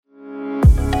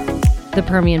The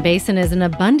Permian Basin is an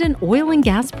abundant oil and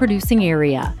gas producing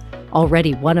area.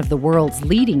 Already one of the world's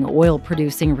leading oil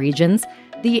producing regions,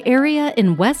 the area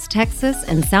in West Texas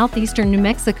and southeastern New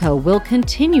Mexico will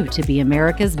continue to be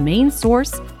America's main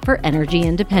source for energy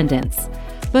independence.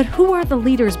 But who are the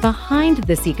leaders behind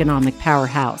this economic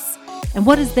powerhouse? And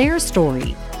what is their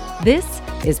story? This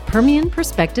is Permian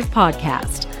Perspective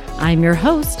Podcast. I'm your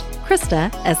host,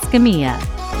 Krista Escamilla.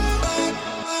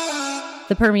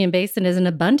 The Permian Basin is an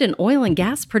abundant oil and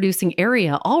gas producing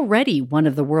area, already one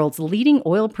of the world's leading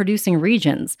oil producing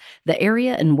regions. The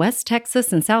area in West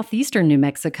Texas and southeastern New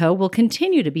Mexico will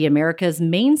continue to be America's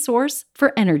main source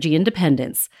for energy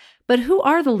independence. But who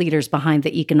are the leaders behind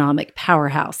the economic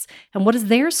powerhouse, and what is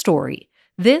their story?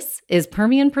 This is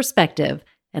Permian Perspective,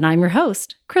 and I'm your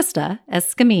host, Krista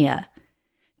Escamilla.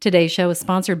 Today's show is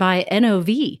sponsored by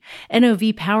NOV.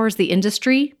 NOV powers the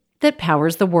industry that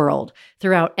powers the world.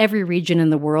 Throughout every region in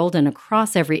the world and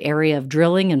across every area of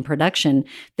drilling and production,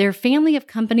 their family of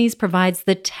companies provides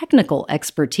the technical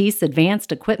expertise,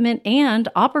 advanced equipment, and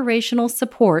operational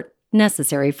support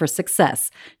necessary for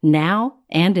success now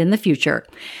and in the future.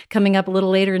 Coming up a little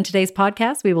later in today's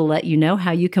podcast, we will let you know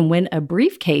how you can win a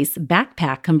briefcase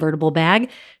backpack convertible bag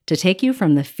to take you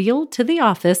from the field to the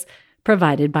office,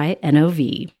 provided by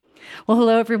NOV. Well,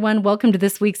 hello, everyone. Welcome to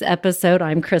this week's episode.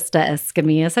 I'm Krista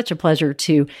Escamilla. Such a pleasure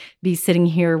to be sitting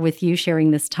here with you, sharing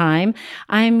this time.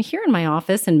 I'm here in my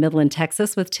office in Midland,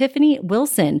 Texas, with Tiffany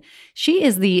Wilson. She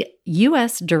is the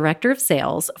U.S. Director of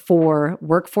Sales for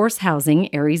Workforce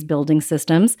Housing, Aries Building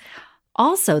Systems,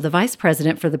 also the Vice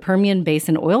President for the Permian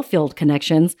Basin Oilfield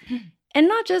Connections, and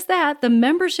not just that, the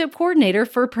membership coordinator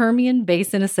for Permian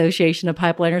Basin Association of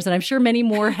Pipeliners, and I'm sure many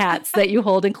more hats that you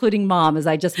hold, including mom, as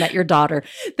I just met your daughter.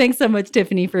 Thanks so much,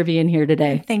 Tiffany, for being here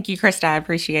today. Thank you, Krista. I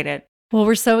appreciate it. Well,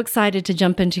 we're so excited to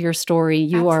jump into your story.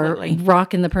 You Absolutely. are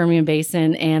rocking the Permian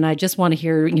Basin, and I just want to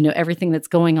hear, everything that's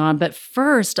going on. But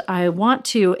first, I want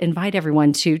to invite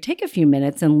everyone to take a few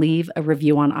minutes and leave a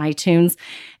review on iTunes.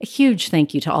 A huge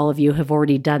thank you to all of you who have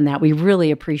already done that. We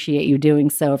really appreciate you doing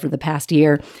so over the past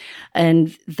year.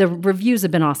 And the reviews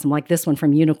have been awesome, like this one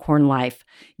from Unicorn Life,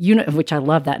 which I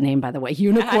love that name, by the way,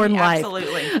 Unicorn Life.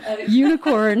 Absolutely.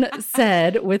 Unicorn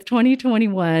said, with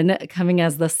 2021 coming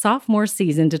as the sophomore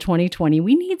season to 2020,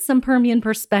 we need some Permian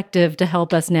perspective to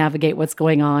help us navigate what's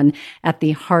going on at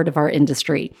the heart of our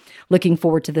industry. Looking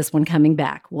forward to this one coming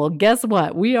back. Well, guess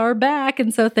what? We are back,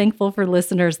 and so thankful for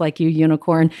listeners like you,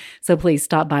 Unicorn. So please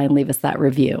stop by and leave us that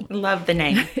review. Love the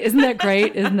name. Isn't that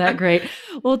great? Isn't that great?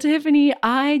 Well, Tiffany,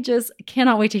 I just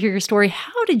cannot wait to hear your story.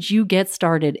 How did you get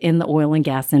started in the oil and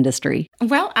gas industry?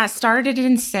 Well, I started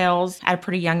in sales at a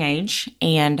pretty young age,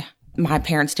 and my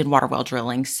parents did water well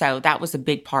drilling. So that was a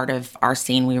big part of our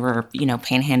scene. We were,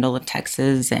 panhandle of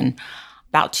Texas. And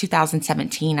about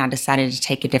 2017, I decided to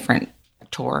take a different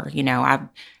tour. I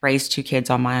raised 2 kids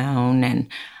on my own and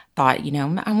thought,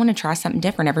 I want to try something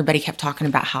different. Everybody kept talking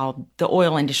about how the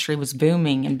oil industry was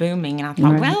booming. And I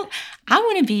thought, well, I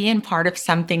want to be in part of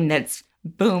something that's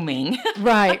booming.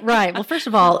 Right. Well, first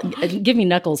of all, give me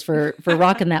knuckles for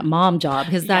rocking that mom job,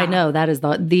 because I know that is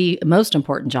the most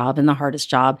important job and the hardest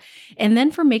job. And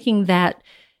then for making that,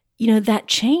 that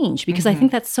change, because I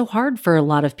think that's so hard for a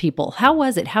lot of people. How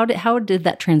was it? How did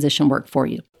that transition work for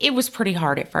you? It was pretty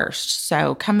hard at first.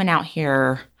 So coming out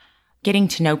here, getting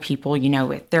to know people,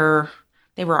 if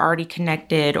they were already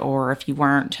connected or if you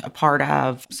weren't a part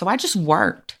of. So I just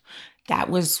worked. That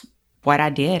was what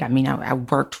I did. I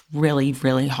worked really,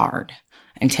 really hard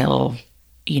until,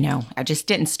 I just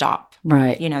didn't stop.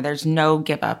 Right. There's no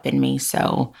give up in me.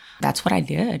 So that's what I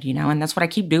did, and that's what I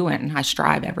keep doing. I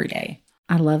strive every day.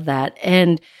 I love that.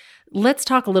 And let's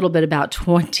talk a little bit about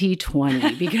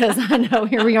 2020, because I know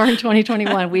here we are in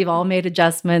 2021. We've all made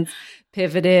adjustments,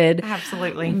 pivoted.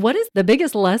 Absolutely. What is the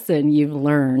biggest lesson you've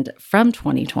learned from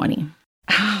 2020?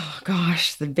 Oh,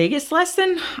 gosh, the biggest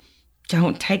lesson?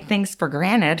 Don't take things for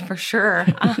granted, for sure.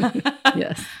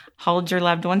 Yes. Hold your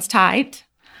loved ones tight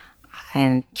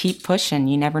and keep pushing.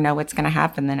 You never know what's going to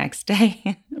happen the next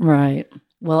day. Right.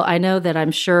 Well, I know that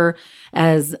I'm sure,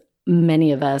 as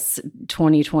many of us,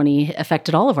 2020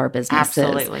 affected all of our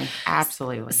businesses.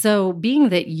 Absolutely. So being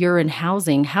that you're in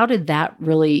housing, how did that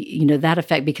really, that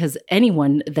affect? Because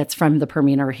anyone that's from the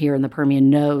Permian or here in the Permian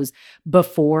knows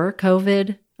before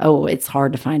COVID, it's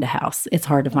hard to find a house. It's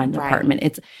hard to find an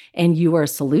apartment. And you are a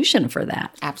solution for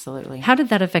that. Absolutely. How did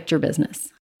that affect your business?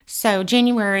 So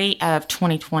January of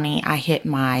 2020, I hit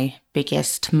my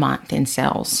biggest month in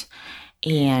sales.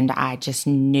 And I just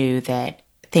knew that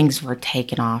things were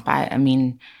taking off.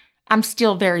 I'm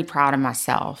still very proud of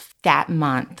myself. That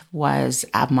month was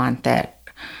a month that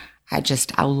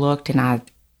I looked and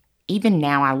even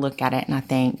now I look at it and I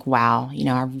think, wow,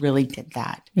 I really did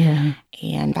that. Yeah.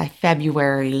 And by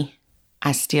February, I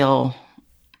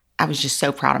was just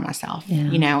so proud of myself,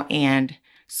 and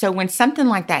so when something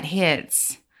like that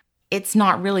hits, it's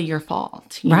not really your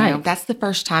fault. You know, that's the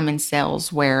first time in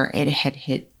sales where it had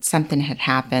hit, something had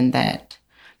happened that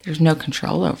there's no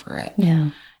control over it. Yeah.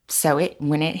 So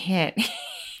when it hit,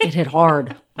 it hit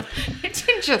hard. It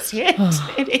didn't just hit.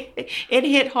 It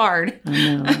hit hard.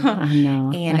 I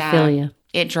know. And I feel you.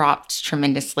 It dropped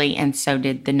tremendously, and so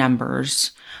did the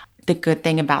numbers. The good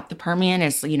thing about the Permian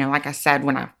is, like I said,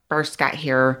 when I first got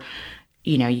here,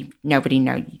 nobody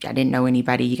know. I didn't know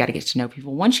anybody. You got to get to know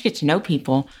people. Once you get to know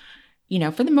people,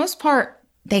 for the most part,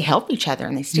 they help each other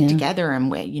and they stick together.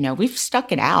 And we've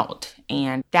stuck it out,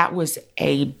 and that was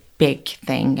a big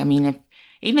thing. I mean,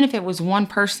 even if it was one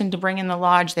person to bring in the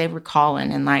lodge, they were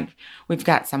calling and like, we've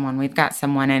got someone,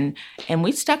 and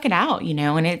we stuck it out,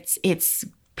 and it's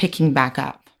picking back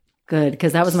up. Good,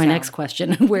 because that was my next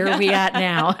question. Where are we at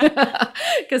now?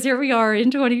 Because here we are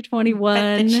in 2021.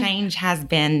 But the change has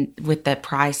been with the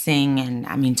pricing, and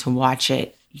I mean, to watch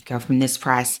it, you go from this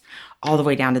price all the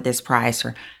way down to this price,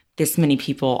 or this many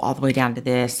people all the way down to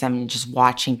this. I mean, just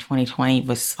watching 2020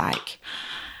 was like,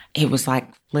 it was like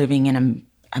living in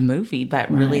a movie,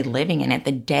 but really living in it.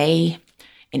 The day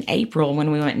in April when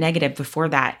we went negative, before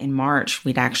that in March,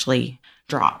 we'd actually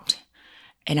dropped.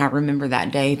 And I remember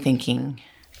that day thinking,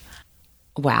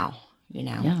 wow,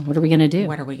 what are we going to do?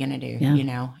 What are we going to do?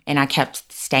 Yeah. And I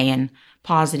kept staying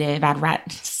positive. I'd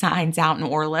write signs out in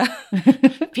Orla.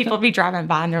 People be driving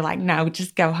by and they're like, no,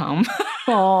 just go home.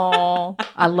 Oh,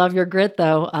 I love your grit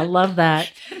though. I love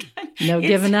that. No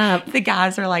giving up. The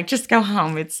guys are like, just go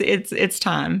home. It's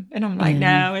time. And I'm like,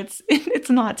 no, it's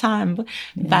not time.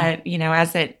 Yeah. But,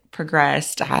 as it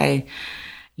progressed, in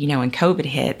COVID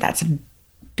hit, that's a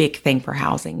big thing for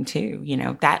housing too.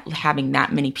 That having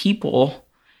that many people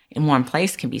in one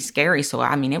place can be scary. So,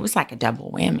 I mean, it was like a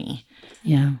double whammy.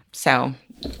 Yeah. So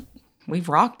we've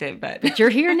rocked it, but you're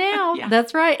here now. Yeah.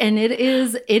 That's right. And it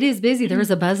is busy. There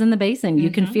is a buzz in the basin. You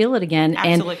can feel it again.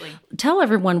 Absolutely. And tell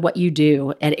everyone what you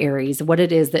do at Aries, what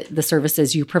it is that the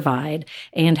services you provide,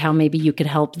 and how maybe you could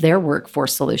help their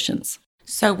workforce solutions.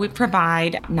 So we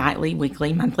provide nightly,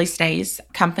 weekly, monthly stays,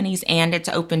 companies, and it's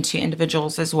open to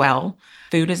individuals as well.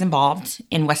 Food is involved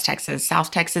in West Texas.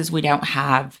 South Texas, we don't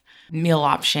have meal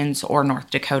options, or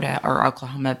North Dakota or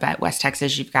Oklahoma, but West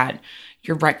Texas, you've got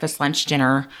your breakfast, lunch,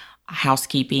 dinner,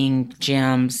 housekeeping,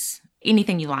 gyms,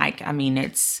 anything you like. I mean,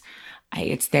 it's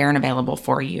there and available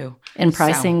for you. And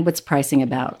pricing, what's pricing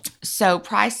about? So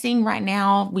pricing right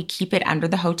now, we keep it under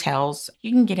the hotels.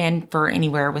 You can get in for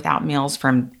anywhere without meals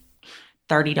from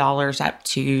 $30 up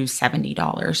to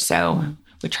 $70. So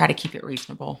we try to keep it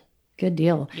reasonable. Good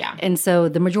deal. Yeah. And so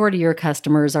the majority of your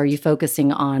customers, are you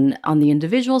focusing on the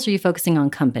individuals, or are you focusing on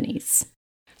companies?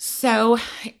 So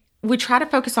we try to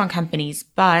focus on companies,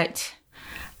 but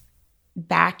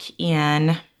back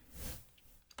in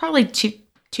probably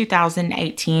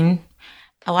 2018,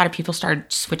 a lot of people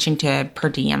started switching to per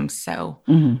diem. So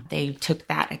they took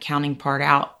that accounting part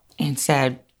out and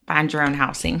said, find your own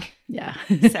housing. Yeah.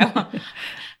 So,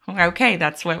 okay,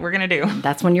 that's what we're going to do.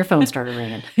 That's when your phone started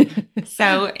ringing.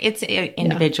 So it's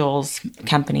individuals,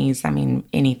 companies, I mean,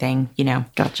 anything,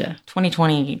 Gotcha.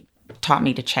 2020 taught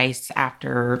me to chase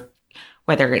after,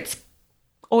 whether it's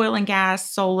oil and gas,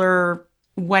 solar,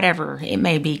 whatever it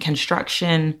may be,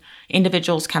 construction,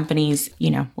 individuals, companies,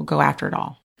 we'll go after it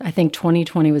all. I think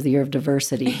 2020 was the year of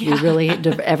diversity. Yeah. We really,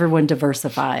 everyone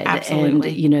diversified. Absolutely.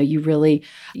 And,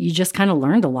 you just kind of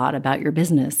learned a lot about your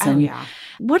business. And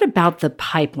what about the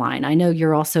pipeline? I know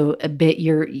you're also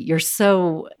you're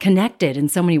so connected in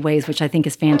so many ways, which I think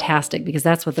is fantastic, because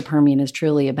that's what the Permian is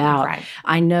truly about. Right.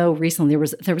 I know recently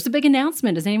there was a big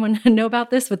announcement. Does anyone know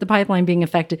about this with the pipeline being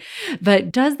affected?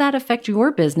 But does that affect your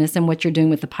business and what you're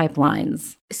doing with the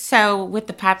pipelines? So with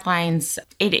the pipelines,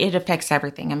 it affects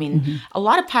everything. I mean, a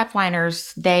lot of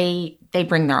pipeliners, they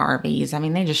bring their RVs. I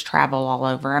mean, they just travel all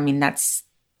over. I mean, that's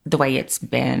the way it's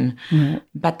been. Mm-hmm.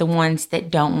 But the ones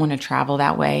that don't want to travel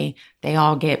that way, they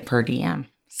all get per diem.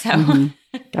 So,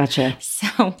 Gotcha.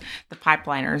 So the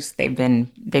pipeliners, they've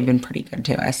been pretty good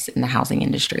to us in the housing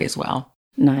industry as well.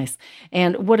 Nice.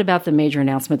 And what about the major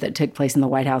announcement that took place in the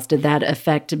White House? Did that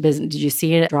affect business? Did you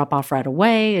see it drop off right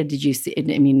away? Did you see?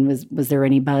 I mean, was there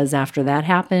any buzz after that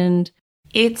happened?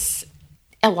 It's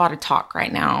a lot of talk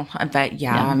right now, but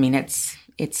I mean,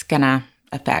 it's gonna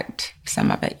affect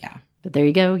some of it. Yeah. But there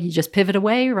you go. You just pivot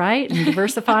away, right? And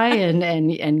diversify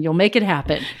and you'll make it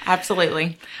happen.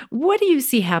 Absolutely. What do you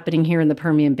see happening here in the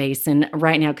Permian Basin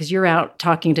right now? Because you're out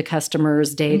talking to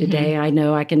customers day to day. I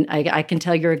know I can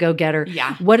tell you're a go-getter.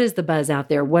 Yeah. What is the buzz out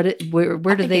there? Where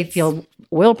do they feel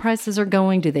oil prices are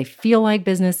going? Do they feel like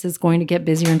business is going to get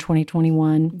busier in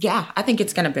 2021? Yeah, I think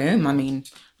it's going to boom. I mean,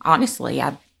 honestly,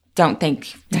 I don't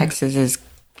think Texas is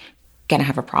going to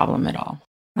have a problem at all.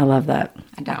 I love that.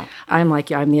 I don't. I'm like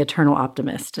you. I'm the eternal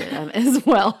optimist as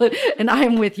well. And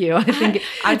I'm with you. I think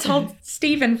I told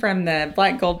Stephen from the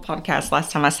Black Gold podcast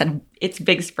last time, I said, it's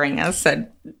Big Spring. I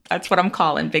said, that's what I'm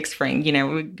calling Big Spring. You know,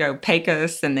 we go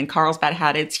Pecos and then Carlsbad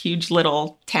had its huge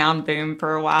little town boom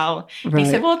for a while. Right. He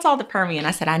said, well, it's all the Permian.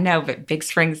 I said, I know, but Big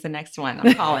Spring's the next one.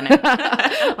 I'm calling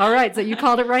it. All right. So you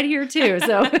called it right here too.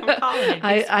 So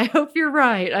I hope you're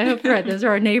right. I hope you're right. Those are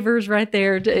our neighbors right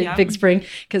there at Big Spring.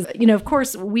 Because, you know, of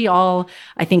course, we all,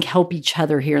 I think, help each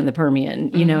other here in the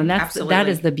Permian, you know, and that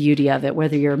is the beauty of it,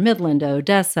 whether you're Midland,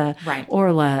 Odessa, right.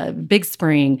 Orla, Big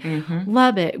Spring,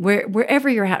 Lubbock, wherever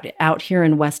you're out here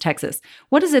in West Texas.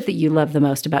 What is it that you love the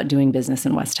most about doing business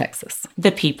in West Texas?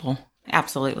 The people.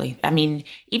 Absolutely. I mean,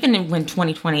 even when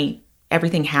 2020,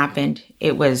 everything happened,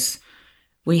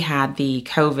 we had the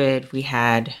COVID, we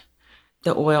had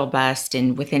the oil bust,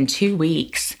 and within 2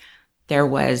 weeks, there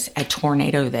was a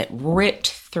tornado that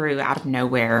ripped through out of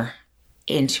nowhere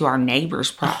into our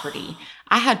neighbor's property.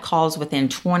 I had calls within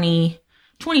 20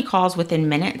 calls within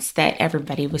minutes that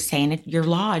everybody was saying, your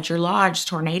lodge,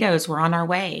 tornadoes were on our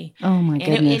way. Oh my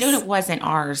goodness. And it wasn't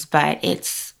ours, but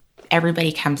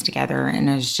everybody comes together and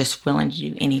is just willing to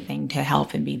do anything to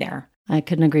help and be there. I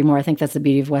couldn't agree more. I think that's the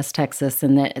beauty of West Texas,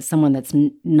 and that someone that's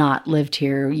not lived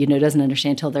here, you know, doesn't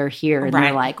understand until they're here. And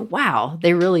they're like, wow,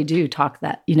 they really do talk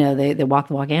that, you know, they walk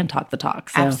the walk and talk the talk.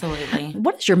 So, absolutely.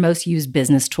 What is your most used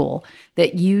business tool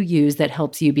that you use that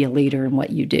helps you be a leader in what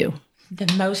you do?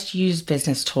 The most used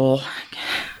business tool,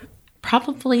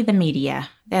 probably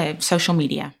the social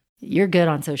media. You're good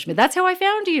on social media. That's how I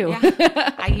found you.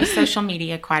 Yeah. I use social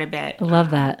media quite a bit. I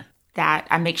love that. That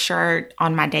I make sure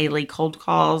on my daily cold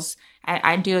calls,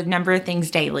 I do a number of things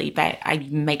daily, but I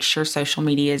make sure social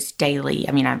media is daily.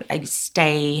 I mean, I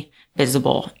stay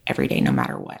visible every day, no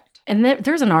matter what. And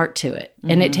there's an art to it,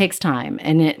 and it takes time,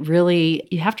 and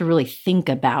you have to really think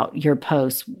about your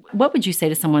posts. What would you say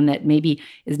to someone that maybe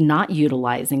is not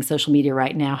utilizing social media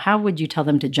right now? How would you tell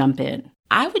them to jump in?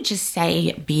 I would just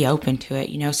say be open to it.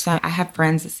 You know, so I have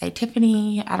friends that say,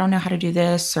 Tiffany, I don't know how to do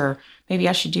this, or maybe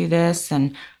I should do this.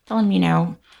 And tell them, you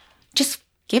know, just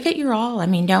give it your all. I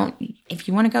mean, if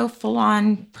you want to go full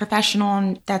on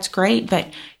professional, that's great, but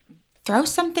throw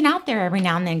something out there every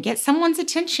now and then. Get someone's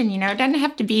attention. You know, it doesn't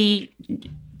have to be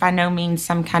by no means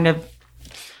some kind of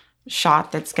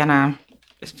shot that's going to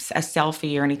a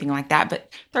selfie or anything like that,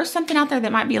 but throw something out there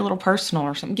that might be a little personal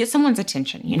or something. Get someone's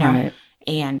attention, you know. Right.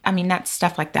 And I mean, that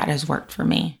stuff like that has worked for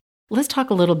me. Let's talk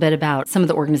a little bit about some of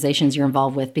the organizations you're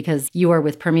involved with, because you are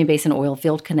with Permian Basin Oil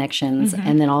Field Connections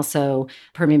and then also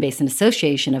Permian Basin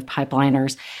Association of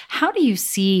Pipeliners. How do you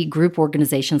see group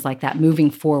organizations like that moving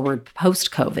forward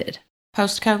post-COVID?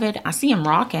 Post-COVID, I see them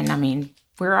rocking. I mean,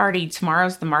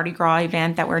 tomorrow's the Mardi Gras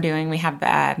event that we're doing. We have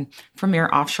Premier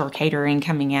Offshore Catering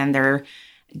coming in. They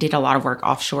did a lot of work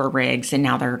offshore rigs, and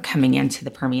now they're coming into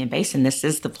the Permian Basin. This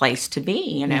is the place to be,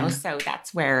 you know, so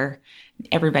that's where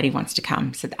everybody wants to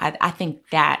come. So I think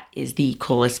that is the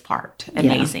coolest part.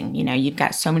 Amazing. You know, you've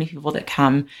got so many people that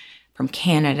come from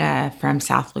Canada, from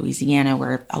South Louisiana,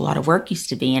 where a lot of work used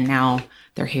to be, and now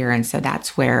they're here. And so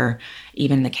that's where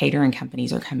even the catering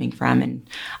companies are coming from. And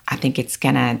I think it's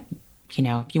going to, you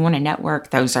know, if you want to network,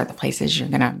 those are the places you're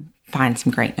going to find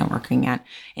some great networking at.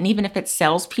 And even if it's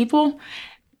salespeople,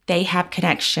 they have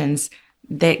connections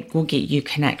that will get you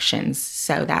connections.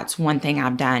 So that's one thing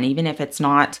I've done. Even if it's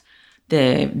not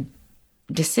the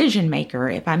decision maker,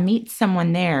 if I meet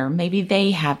someone there, maybe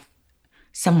they have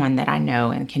someone that I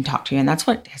know and can talk to. And that's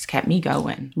what has kept me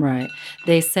going. Right.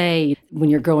 They say when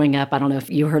you're growing up, I don't know if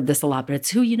you heard this a lot, but it's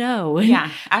who you know.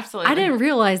 Yeah, absolutely. I didn't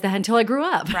realize that until I grew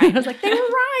up. Right. I was like, they were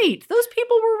right. Those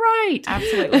people were right.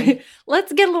 Absolutely.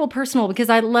 Let's get a little personal, because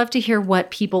I'd love to hear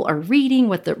what people are reading,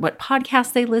 what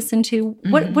podcasts they listen to.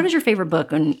 What is your favorite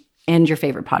book and your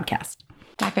favorite podcast?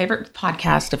 My favorite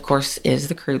podcast, of course, is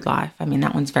The Crude Life. I mean,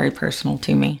 that one's very personal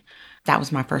to me. That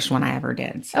was my first one I ever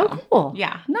did. So, oh, cool.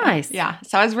 Yeah. Nice. Yeah.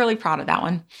 So I was really proud of that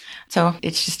one. So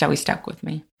it's just always stuck with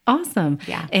me. Awesome.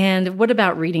 Yeah. And what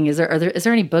about reading? Is there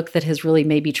any book that has really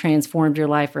maybe transformed your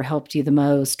life or helped you the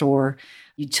most, or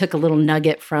you took a little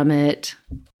nugget from it?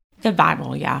 The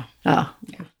Bible, yeah. Oh,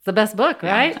 yeah. It's the best book,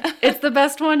 right? It's the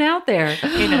best one out there.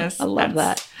 It is. I love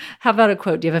that. How about a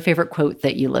quote? Do you have a favorite quote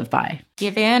that you live by?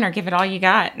 Give in or give it all you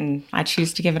got. And I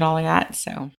choose to give it all I got.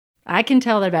 So I can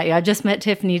tell that about you. I just met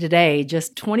Tiffany today,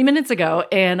 just 20 minutes ago,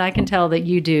 and I can tell that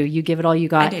you do. You give it all you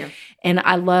got. I do. And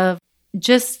I love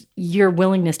just your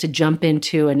willingness to jump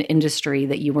into an industry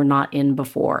that you were not in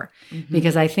before.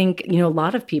 Because I think, a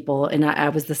lot of people, and I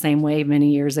was the same way many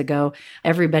years ago,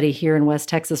 everybody here in West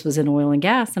Texas was in oil and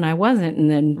gas, and I wasn't. And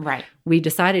then we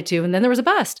decided to, and then there was a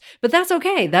bust. But that's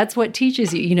okay. That's what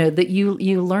teaches you, that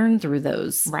you learn through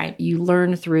those. Right. You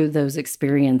learn through those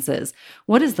experiences.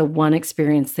 What is the one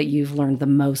experience that you've learned the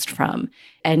most from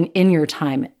and in your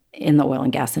time in the oil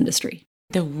and gas industry?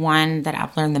 The one that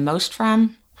I've learned the most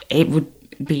from, it would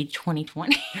be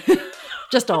 2020.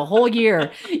 Just a whole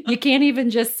year. You can't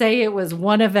even just say it was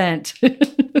one event.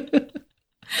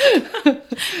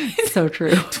 So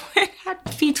true. It had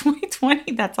to be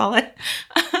 2020. That's all it.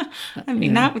 I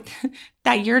mean,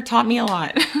 that year taught me a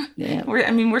lot. Yeah.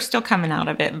 We're still coming out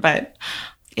of it, but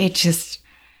it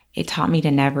taught me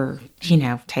to never,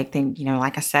 take things,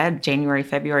 like I said, January,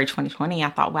 February 2020, I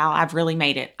thought, wow, I've really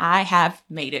made it. I have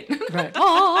made it. Right.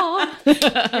 Oh,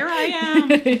 here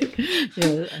I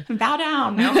am. Bow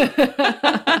down. No.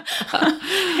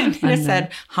 And it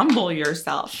said, humble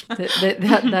yourself.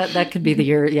 That could be the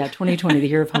year. Yeah. 2020, the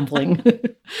year of humbling.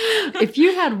 If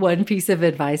you had one piece of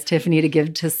advice, Tiffany, to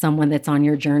give to someone that's on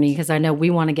your journey, because I know we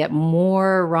want to get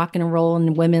more rock and roll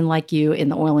and women like you in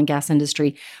the oil and gas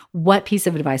industry, what piece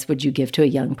of advice would you give to a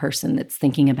young person that's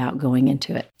thinking about going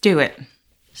into it? Do it.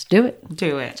 Just do it.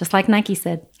 Do it. Just like Nike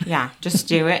said. Yeah, just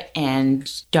do it and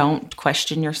don't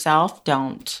question yourself.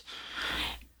 Don't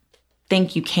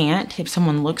think you can't. If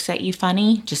someone looks at you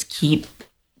funny, just keep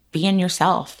being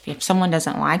yourself. If someone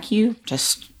doesn't like you,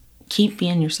 just keep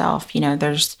being yourself.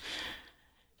 There's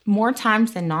more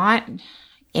times than not,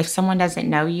 if someone doesn't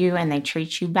know you and they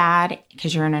treat you bad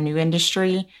because you're in a new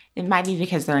industry, it might be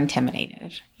because they're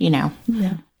intimidated, Yeah.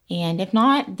 And if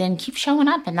not, then keep showing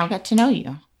up and they'll get to know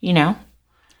you,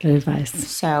 Good advice.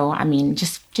 So,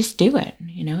 just do it.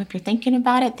 If you're thinking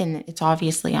about it, then it's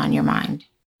obviously on your mind.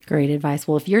 Great advice.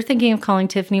 Well, if you're thinking of calling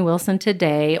Tiffany Wilson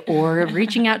today or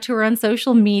reaching out to her on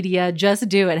social media, just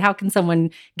do it. How can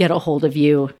someone get a hold of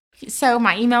you? So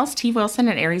my email is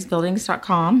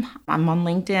twilson@ariesbuildings.com. I'm on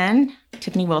LinkedIn,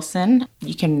 Tiffany Wilson.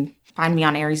 You can find me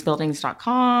on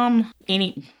ariesbuildings.com.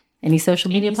 Any social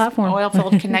media platform.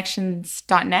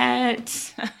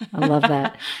 Oilfieldconnections.net. I love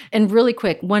that. And really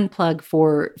quick, one plug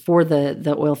for the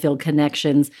Oilfield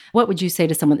Connections. What would you say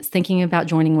to someone that's thinking about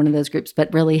joining one of those groups,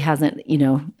 but really hasn't,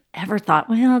 ever thought,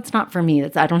 well, it's not for me.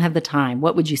 I don't have the time.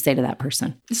 What would you say to that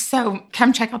person? So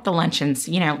come check out the luncheons.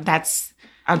 That's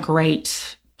a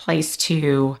great place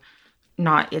to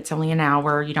it's only an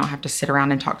hour. You don't have to sit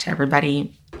around and talk to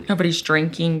everybody. Nobody's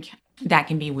drinking. That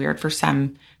can be weird for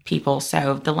some people.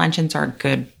 So the luncheons are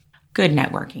good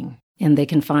networking. And they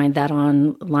can find that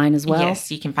online as well? Yes,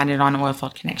 you can find it on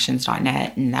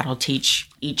oilfieldconnections.net, and that'll teach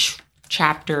each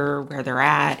chapter, where they're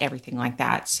at, everything like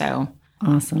that. So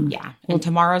awesome. Yeah. And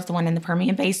tomorrow's the one in the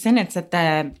Permian Basin. It's at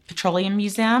the Petroleum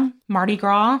Museum, Mardi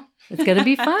Gras. It's going to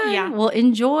be fun. Yeah. Well,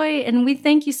 enjoy. And we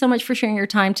thank you so much for sharing your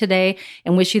time today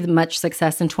and wish you much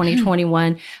success in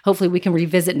 2021. Hopefully we can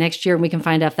revisit next year and we can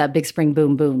find out if that big spring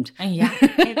boom boomed. Yeah,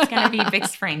 it's going to be big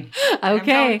spring. Okay. I'm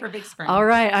going for big spring. All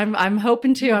right. I'm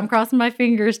hoping to. I'm crossing my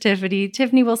fingers, Tiffany.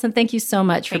 Tiffany Wilson, thank you so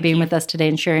much for being with us today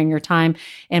and sharing your time.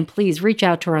 And please reach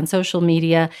out to her on social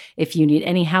media if you need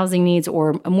any housing needs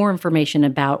or more information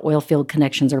about oilfield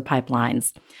connections or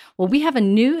pipelines. Well, we have a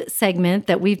new segment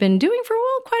that we've been doing for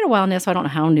quite a while now, so I don't know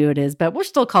how new it is, but we'll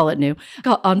still call it new,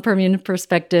 on Permian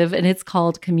Perspective, and it's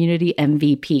called Community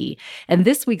MVP. And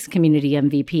this week's Community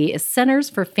MVP is Centers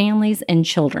for Families and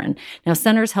Children. Now,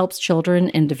 Centers helps children,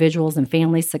 individuals, and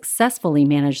families successfully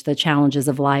manage the challenges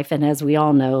of life, and as we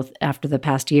all know, after the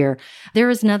past year, there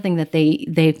is nothing that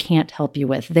they can't help you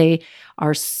with. They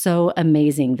are so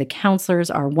amazing. The counselors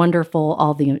are wonderful.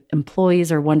 All the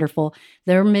employees are wonderful.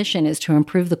 Their mission is to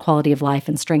improve the quality of life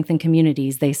and strengthen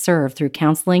communities they serve through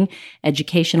counseling,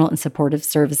 educational, and supportive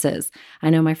services. I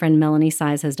know my friend Melanie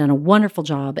Size has done a wonderful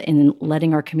job in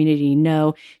letting our community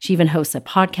know. She even hosts a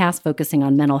podcast focusing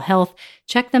on mental health.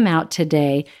 Check them out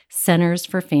today, Centers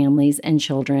for Families and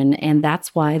Children. And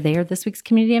that's why they are this week's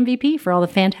Community MVP for all the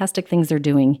fantastic things they're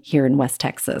doing here in West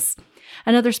Texas.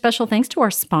 Another special thanks to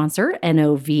our sponsor,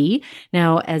 NOV.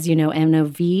 Now, as you know,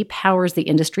 NOV powers the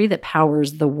industry that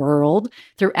powers the world.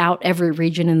 Throughout every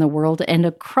region in the world and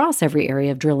across every area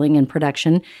of drilling and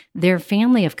production, their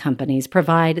family of companies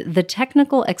provide the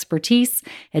technical expertise,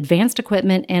 advanced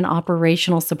equipment, and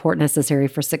operational support necessary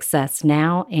for success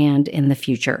now and in the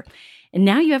future. And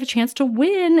now you have a chance to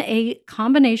win a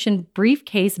combination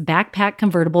briefcase backpack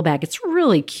convertible bag. It's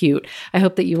really cute. I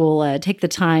hope that you will take the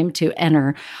time to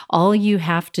enter. All you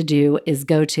have to do is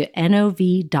go to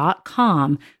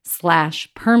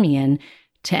nov.com/Permian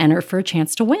to enter for a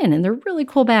chance to win. And they're really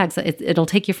cool bags. It'll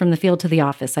take you from the field to the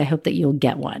office. I hope that you'll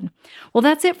get one. Well,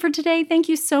 that's it for today. Thank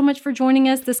you so much for joining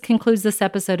us. This concludes this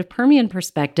episode of Permian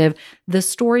Perspective, the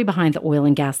story behind the oil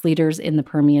and gas leaders in the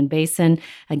Permian Basin.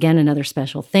 Again, another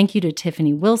special thank you to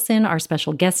Tiffany Wilson, our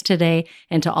special guest today,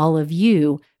 and to all of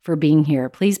you for being here.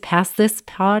 Please pass this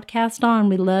podcast on.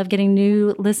 We love getting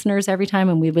new listeners every time,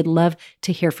 and we would love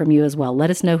to hear from you as well.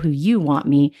 Let us know who you want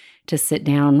me to sit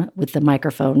down with the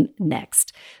microphone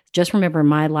next. Just remember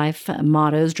my life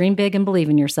mottos: dream big and believe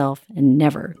in yourself, and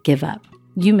never give up.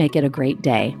 You make it a great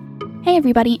day. Hey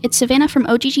everybody, it's Savannah from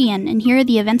OGGN, and here are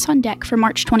the events on deck for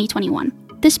March 2021.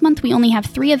 This month we only have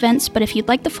 3 events, but if you'd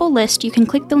like the full list, you can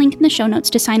click the link in the show notes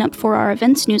to sign up for our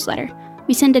events newsletter.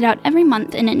 We send it out every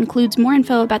month, and it includes more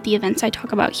info about the events I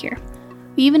talk about here.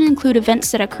 We even include events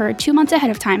that occur 2 months ahead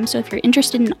of time, so if you're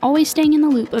interested in always staying in the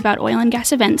loop about oil and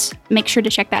gas events, make sure to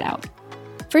check that out.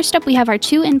 First up, we have our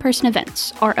 2 in-person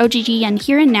events, our OGGN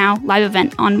Here and Now live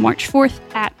event on March 4th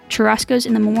at Churrasco's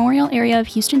in the Memorial area of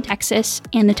Houston, Texas,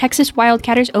 and the Texas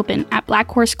Wildcatters Open at Black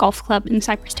Horse Golf Club in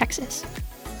Cypress, Texas.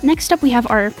 Next up, we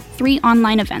have our 3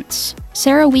 online events: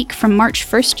 Sarah Week from March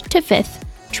 1st to 5th,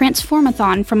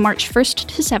 Transformathon from March 1st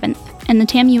to 7th, and the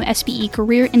TAMU SBE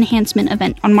Career Enhancement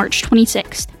event on March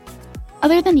 26th.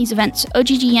 Other than these events,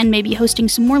 OGGN may be hosting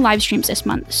some more live streams this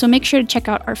month, so make sure to check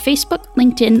out our Facebook,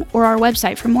 LinkedIn, or our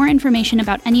website for more information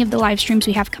about any of the live streams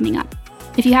we have coming up.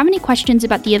 If you have any questions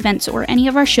about the events or any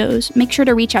of our shows, make sure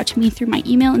to reach out to me through my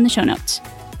email in the show notes.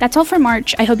 That's all for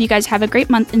March. I hope you guys have a great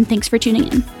month, and thanks for tuning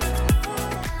in.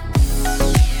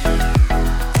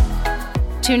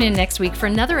 Tune in next week for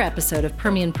another episode of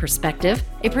Permian Perspective,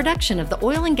 a production of the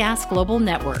Oil and Gas Global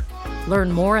Network.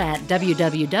 Learn more at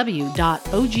www.oggn.com.